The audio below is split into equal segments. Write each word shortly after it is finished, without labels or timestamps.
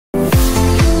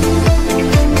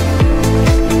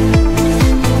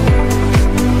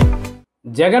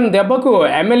జగన్ దెబ్బకు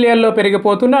ఎమ్మెల్యేల్లో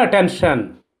పెరిగిపోతున్న టెన్షన్.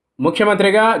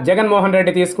 ముఖ్యమంత్రిగా జగన్మోహన్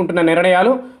రెడ్డి తీసుకుంటున్న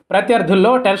నిర్ణయాలు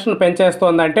ప్రత్యర్థుల్లో టెన్షన్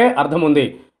పెంచేస్తోందంటే అర్థం ఉంది.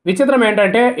 విచిత్రం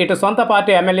ఏంటంటే ఇటు సొంత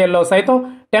పార్టీ ఎమ్మెల్యేల్లో సైతం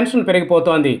టెన్షన్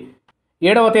పెరిగిపోతోంది.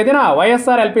 7వ తేదీన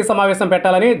వైఎస్ఆర్ ఎల్పీ సమావేశం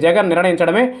పెట్టాలని జగన్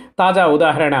నిర్ణయించడమే తాజా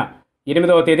ఉదాహరణ.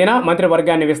 8వ తేదీన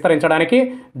మంత్రివర్గాన్ని విస్తరించడానికి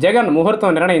జగన్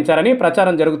ముహూర్తం నిర్ణయించారని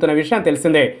ప్రచారం జరుగుతున్న విషయం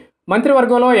తెలిసిందే.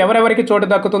 మంత్రివర్గంలో ఎవరెవరికి చోటు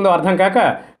దక్కుతుందో అర్థం కాక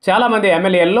చాలామంది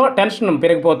ఎమ్మెల్యేల్లో టెన్షన్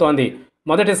పెరిగిపోతోంది.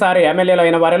 మొదటిసారి ఎమ్మెల్యేలు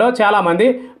అయిన వారిలో చాలామంది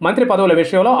మంత్రి పదవుల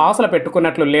విషయంలో ఆశలు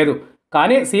పెట్టుకున్నట్లు లేదు.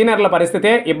 కానీ సీనియర్ల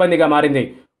పరిస్థితే ఇబ్బందిగా మారింది.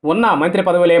 ఉన్న మంత్రి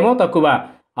పదవులేమో తక్కువ,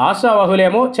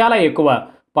 ఆశావహులేమో చాలా ఎక్కువ.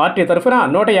 పార్టీ తరఫున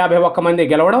 151 మంది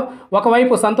గెలవడం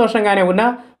ఒకవైపు సంతోషంగానే ఉన్నా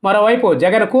మరోవైపు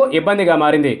జగన్కు ఇబ్బందిగా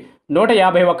మారింది.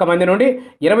 151 మంది నుండి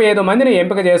 25 మందిని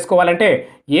ఎంపిక చేసుకోవాలంటే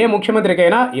ఏ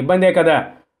ముఖ్యమంత్రికైనా ఇబ్బందే కదా.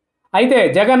 అయితే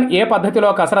జగన్ ఏ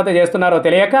పద్ధతిలో కసరత్తు చేస్తున్నారో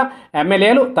తెలియక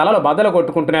ఎమ్మెల్యేలు తలలు బద్దలు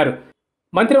కొట్టుకుంటున్నారు.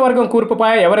 మంత్రివర్గం కూర్పుపై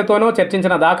ఎవరితోనూ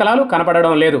చర్చించిన దాఖలాలు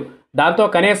కనపడడం లేదు. దాంతో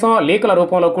కనీసం లీకుల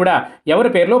రూపంలో కూడా ఎవరి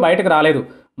పేర్లు బయటకు రాలేదు.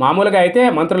 మామూలుగా అయితే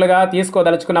మంత్రులుగా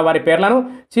తీసుకోదలుచుకున్న వారి పేర్లను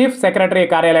చీఫ్ సెక్రటరీ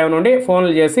కార్యాలయం నుండి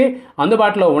ఫోన్లు చేసి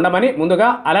అందుబాటులో ఉండమని ముందుగా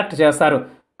అలర్ట్ చేస్తారు.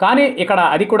 కానీ ఇక్కడ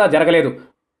అది కూడా జరగలేదు.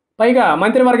 పైగా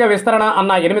మంత్రివర్గ విస్తరణ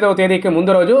అన్న 8వ తేదీకి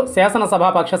ముందు రోజు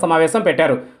శాసనసభాపక్ష సమావేశం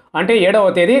పెట్టారు. అంటే 7వ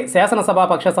తేదీ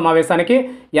శాసనసభాపక్ష సమావేశానికి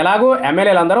ఎలాగూ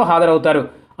ఎమ్మెల్యేలందరూ హాజరవుతారు.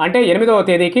 అంటే 8వ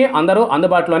తేదీకి అందరూ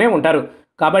అందుబాటులోనే ఉంటారు.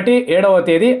 కాబట్టి 7వ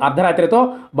తేదీ అర్ధరాత్రితో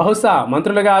బహుశా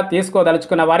మంత్రులుగా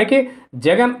తీసుకోదలుచుకున్న వారికి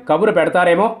జగన్ కబురు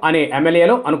పెడతారేమో అని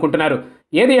ఎమ్మెల్యేలు అనుకుంటున్నారు.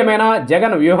 ఏది ఏమైనా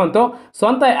జగన్ వ్యూహంతో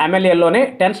సొంత ఎమ్మెల్యేల్లోనే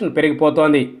టెన్షన్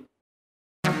పెరిగిపోతోంది.